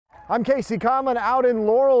I'm Casey Conlon out in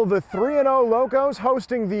Laurel. The 3-0 Locos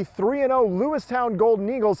hosting the 3-0 Lewistown Golden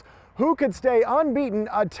Eagles, who could stay unbeaten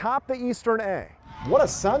atop the Eastern A. What a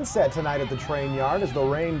sunset tonight at the train yard as the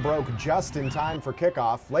rain broke just in time for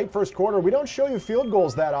kickoff. Late first quarter, we don't show you field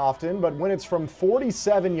goals that often, but when it's from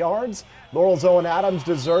 47 yards, Laurel's Owen Adams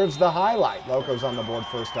deserves the highlight. Locos on the board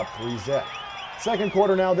first up 3-zip. Second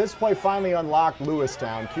quarter now, this play finally unlocked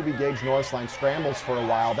Lewistown. QB Gage Northline scrambles for a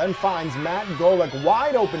while, then finds Matt Golick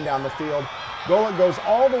wide open down the field. Golick goes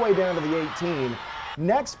all the way down to the 18.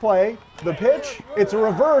 Next play, the pitch, it's a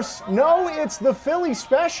reverse. No, it's the Philly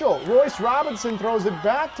special. Royce Robinson throws it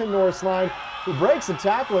back to Northline, who breaks a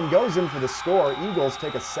tackle and goes in for the score. Eagles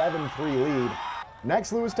take a 7-3 lead.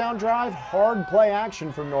 Next Lewistown drive, hard play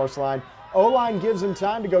action from Northline. O-line gives him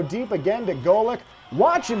time to go deep again to Golick.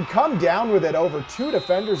 Watch him come down with it over two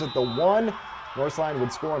defenders at the 1. Northline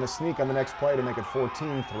would score on a sneak on the next play to make it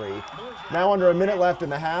 14-3. Now under a minute left in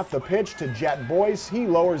the half, the pitch to Jet Boyce. He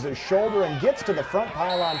lowers his shoulder and gets to the front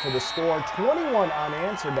pylon for the score. 21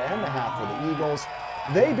 unanswered to end the half for the Eagles.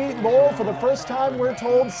 They beat Laurel for the first time, we're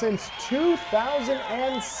told, since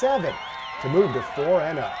 2007 to move to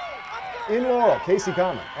 4-0. In Laurel, Casey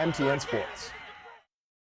Conlon, MTN Sports.